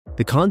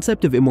The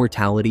concept of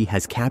immortality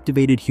has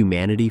captivated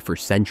humanity for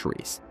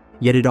centuries,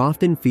 yet it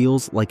often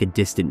feels like a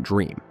distant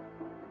dream.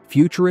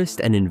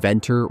 Futurist and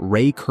inventor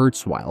Ray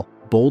Kurzweil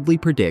boldly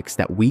predicts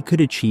that we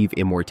could achieve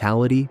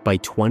immortality by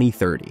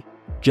 2030,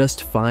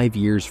 just 5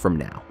 years from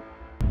now.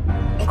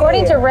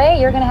 According to Ray,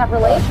 you're going to have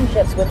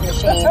relationships with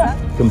machines.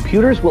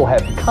 Computers will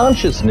have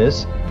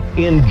consciousness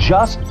in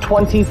just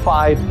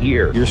 25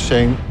 years. You're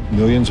saying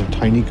millions of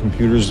tiny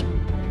computers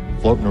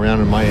floating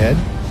around in my head?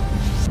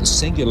 The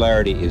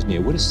singularity is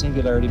near. What does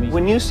singularity mean?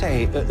 When you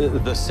say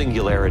the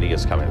singularity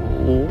is coming,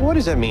 what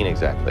does that mean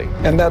exactly?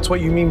 And that's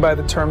what you mean by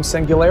the term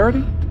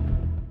singularity?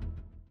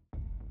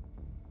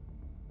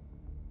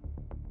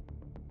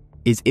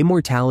 Is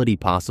immortality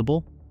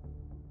possible?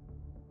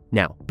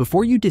 Now,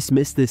 before you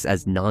dismiss this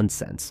as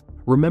nonsense,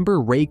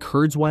 remember Ray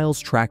Kurzweil's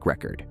track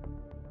record.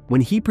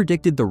 When he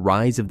predicted the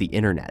rise of the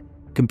internet,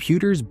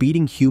 computers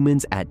beating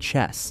humans at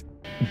chess.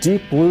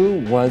 Deep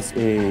Blue was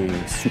a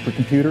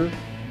supercomputer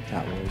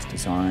that was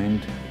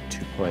designed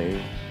to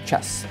play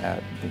chess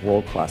at the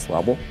world-class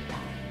level.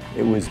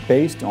 It was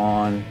based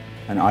on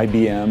an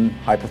IBM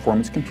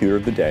high-performance computer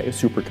of the day, a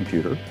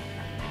supercomputer.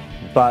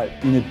 But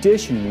in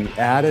addition, we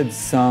added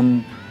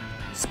some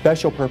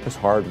special-purpose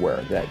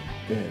hardware that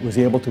was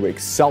able to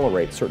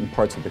accelerate certain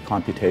parts of the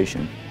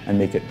computation and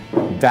make it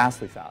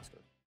vastly faster.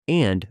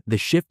 And the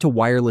shift to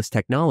wireless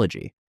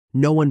technology,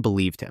 no one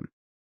believed him.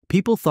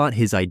 People thought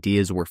his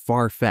ideas were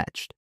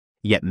far-fetched,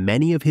 yet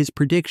many of his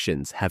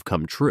predictions have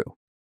come true.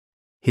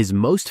 His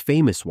most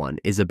famous one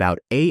is about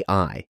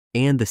AI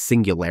and the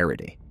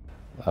singularity.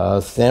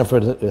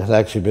 Stanford has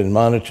actually been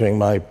monitoring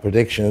my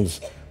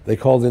predictions. They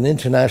called an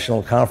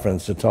international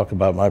conference to talk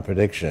about my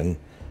prediction,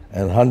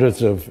 and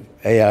hundreds of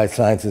AI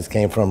scientists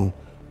came from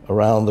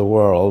around the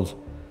world.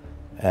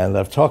 And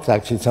I've talked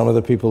actually to some of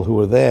the people who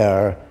were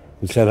there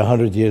who said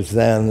 100 years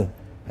then,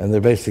 and they're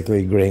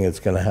basically agreeing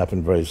it's going to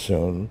happen very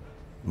soon.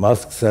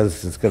 Musk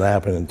says it's going to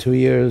happen in 2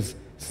 years.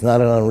 It's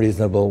not an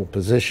unreasonable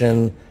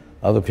position.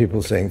 Other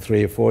people saying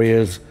 3 or 4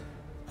 years.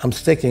 I'm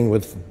sticking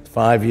with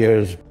 5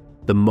 years.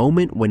 The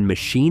moment when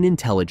machine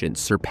intelligence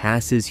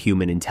surpasses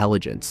human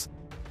intelligence,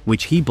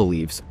 which he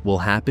believes will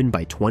happen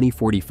by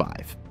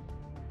 2045.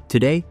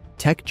 Today,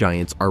 tech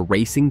giants are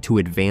racing to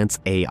advance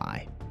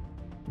AI.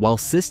 While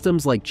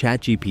systems like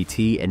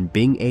ChatGPT and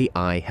Bing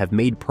AI have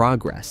made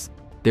progress,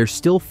 they're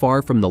still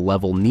far from the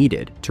level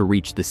needed to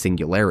reach the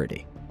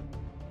singularity.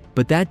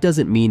 But that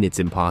doesn't mean it's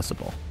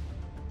impossible.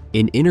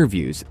 In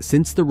interviews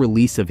since the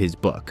release of his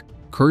book,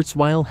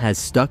 Kurzweil has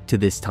stuck to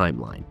this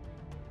timeline.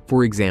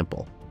 For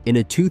example, in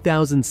a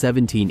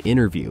 2017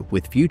 interview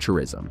with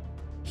Futurism,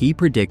 he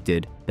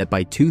predicted that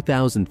by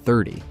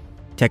 2030,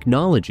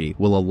 technology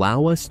will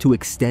allow us to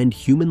extend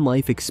human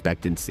life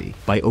expectancy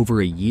by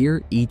over a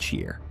year each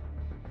year.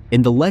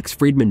 In the Lex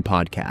Fridman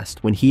podcast,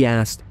 when he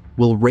asked,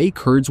 "Will Ray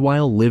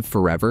Kurzweil live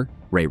forever?"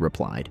 Ray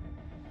replied,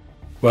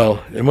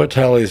 Well,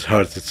 immortality is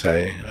hard to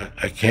say.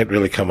 I can't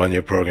really come on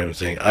your program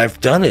saying,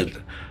 I've done it.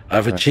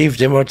 I've achieved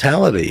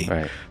immortality.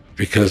 Right.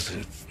 Because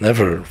it's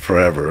never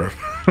forever.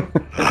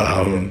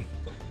 A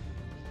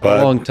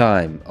long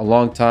time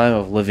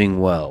of living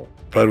well.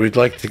 But we'd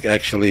like to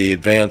actually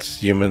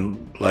advance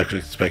human life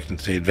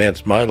expectancy,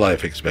 advance my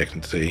life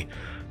expectancy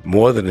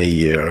more than a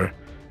year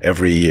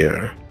every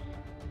year.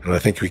 And I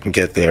think we can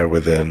get there by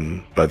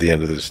the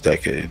end of this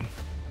decade.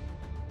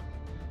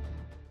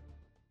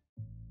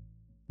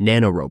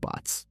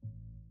 Nanorobots.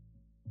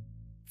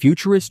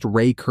 Futurist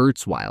Ray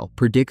Kurzweil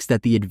predicts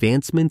that the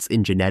advancements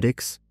in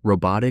genetics,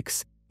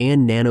 robotics,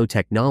 and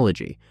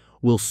nanotechnology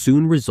will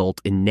soon result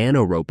in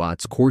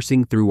nanorobots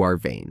coursing through our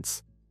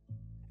veins.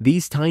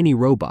 These tiny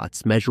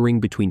robots, measuring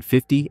between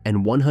 50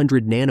 and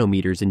 100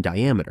 nanometers in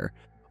diameter,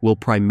 will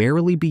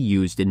primarily be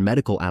used in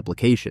medical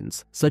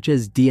applications such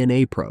as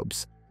DNA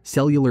probes,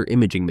 cellular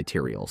imaging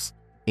materials,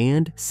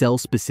 and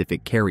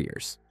cell-specific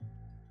carriers.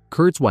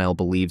 Kurzweil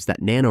believes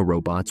that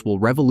nanorobots will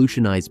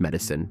revolutionize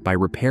medicine by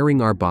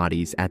repairing our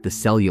bodies at the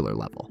cellular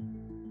level,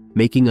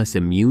 making us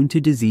immune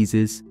to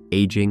diseases,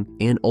 aging,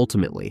 and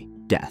ultimately,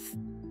 death.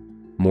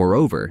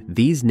 Moreover,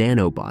 these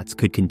nanobots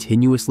could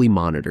continuously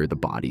monitor the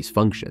body's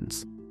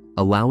functions,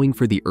 allowing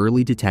for the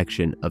early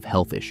detection of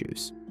health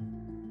issues.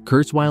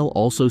 Kurzweil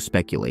also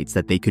speculates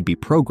that they could be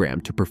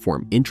programmed to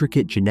perform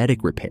intricate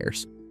genetic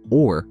repairs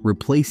or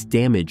replace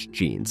damaged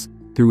genes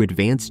through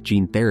advanced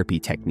gene therapy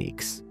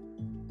techniques.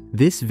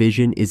 This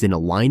vision is in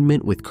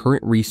alignment with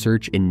current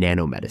research in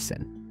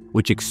nanomedicine,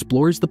 which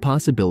explores the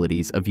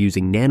possibilities of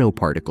using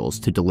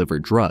nanoparticles to deliver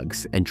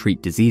drugs and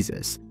treat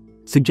diseases,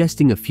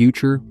 suggesting a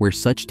future where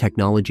such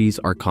technologies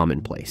are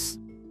commonplace.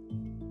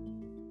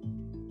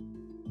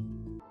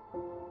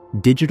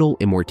 Digital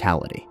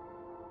immortality.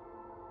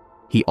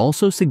 He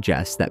also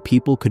suggests that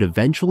people could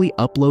eventually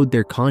upload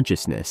their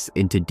consciousness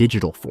into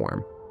digital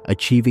form,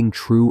 achieving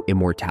true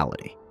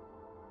immortality.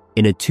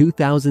 In a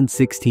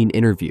 2016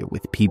 interview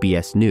with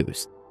PBS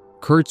News,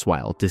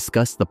 Kurzweil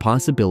discussed the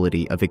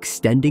possibility of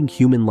extending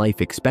human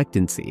life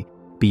expectancy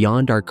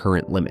beyond our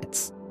current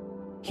limits.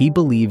 He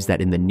believes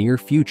that in the near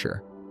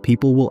future,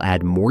 people will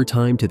add more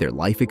time to their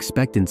life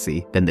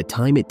expectancy than the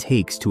time it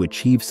takes to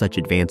achieve such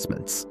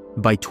advancements.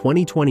 By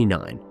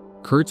 2029,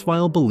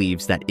 Kurzweil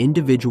believes that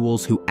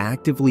individuals who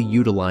actively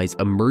utilize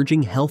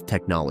emerging health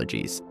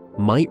technologies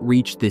might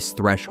reach this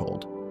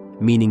threshold,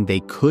 meaning they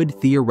could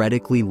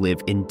theoretically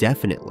live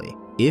indefinitely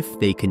if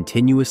they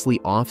continuously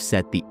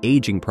offset the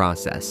aging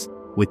process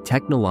with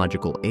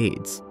technological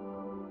aids.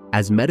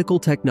 As medical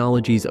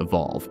technologies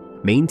evolve,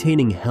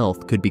 maintaining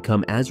health could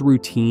become as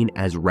routine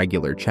as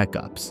regular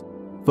checkups,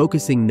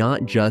 focusing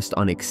not just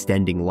on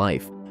extending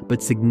life,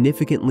 but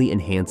significantly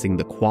enhancing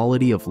the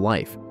quality of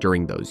life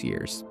during those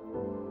years.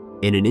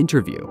 In an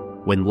interview,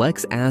 when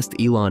Lex asked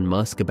Elon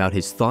Musk about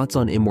his thoughts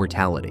on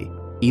immortality,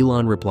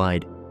 Elon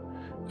replied,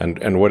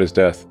 And what is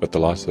death but the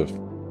loss of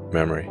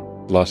memory,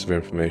 loss of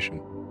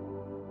information?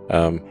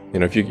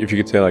 If you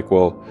could say like,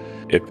 well,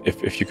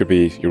 if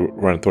you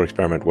run a thought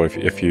experiment, what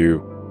if you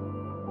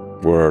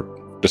were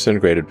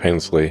disintegrated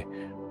painlessly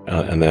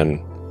and then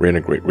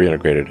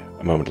reintegrated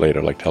a moment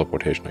later, like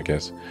teleportation, I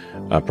guess,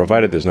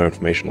 provided there's no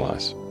information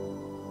loss.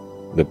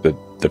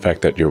 The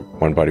fact that your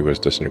one body was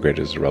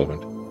disintegrated is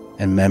irrelevant.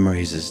 And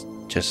memories is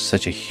just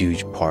such a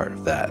huge part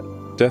of that.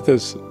 Death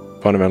is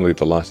fundamentally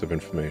the loss of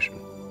information.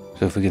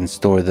 So if we can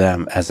store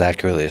them as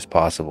accurately as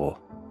possible,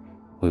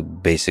 we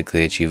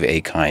basically achieve a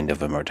kind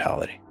of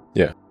immortality.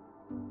 Yeah.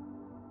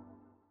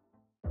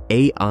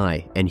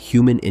 AI and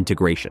human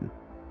integration.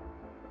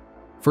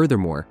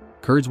 Furthermore,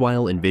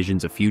 Kurzweil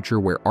envisions a future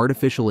where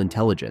artificial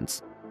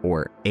intelligence,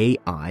 or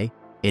AI,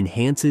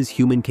 enhances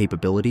human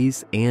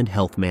capabilities and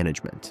health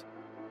management.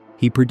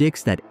 He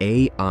predicts that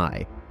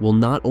AI will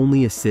not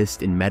only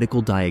assist in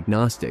medical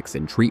diagnostics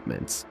and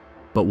treatments,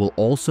 but will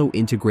also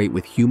integrate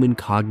with human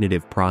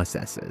cognitive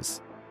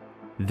processes.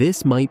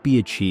 This might be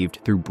achieved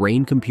through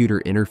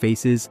brain-computer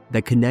interfaces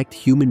that connect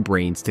human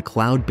brains to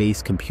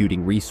cloud-based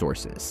computing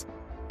resources,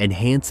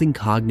 enhancing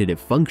cognitive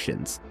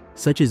functions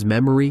such as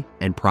memory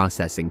and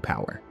processing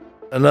power.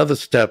 Another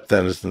step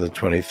then is in the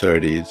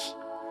 2030s,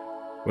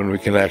 when we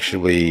can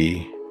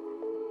actually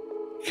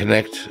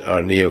connect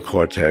our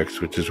neocortex,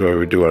 which is where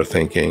we do our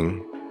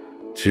thinking,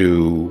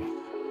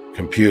 to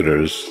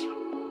computers.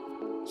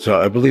 So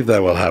I believe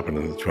that will happen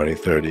in the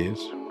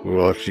 2030s. We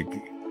will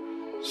actually,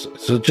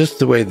 so just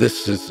the way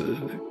this is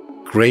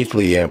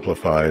greatly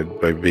amplified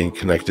by being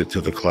connected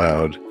to the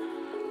cloud,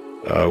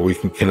 we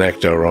can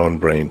connect our own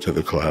brain to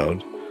the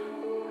cloud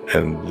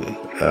and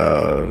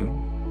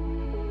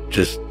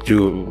just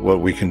do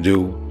what we can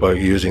do by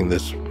using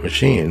this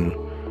machine.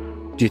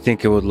 Do you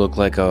think it would look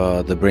like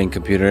the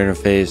brain-computer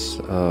interface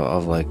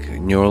of like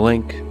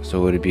Neuralink?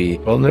 So would it be...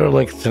 Well,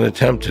 Neuralink is an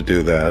attempt to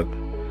do that.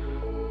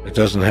 It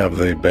doesn't have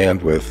the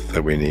bandwidth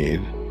that we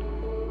need.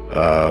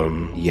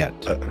 Yet,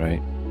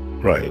 right?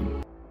 Right.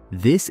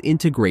 This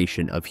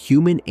integration of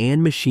human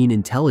and machine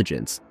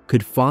intelligence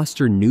could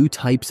foster new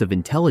types of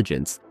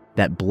intelligence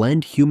that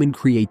blend human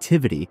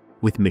creativity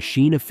with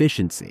machine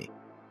efficiency,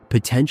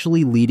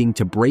 potentially leading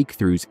to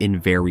breakthroughs in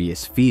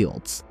various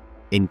fields,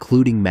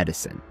 including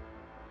medicine.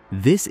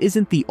 This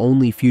isn't the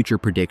only future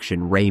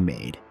prediction Ray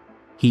made.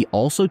 He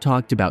also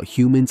talked about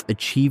humans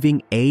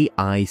achieving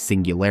AI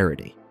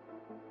singularity.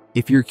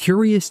 If you're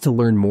curious to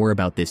learn more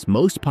about this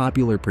most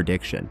popular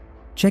prediction,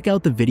 check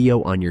out the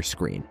video on your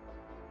screen.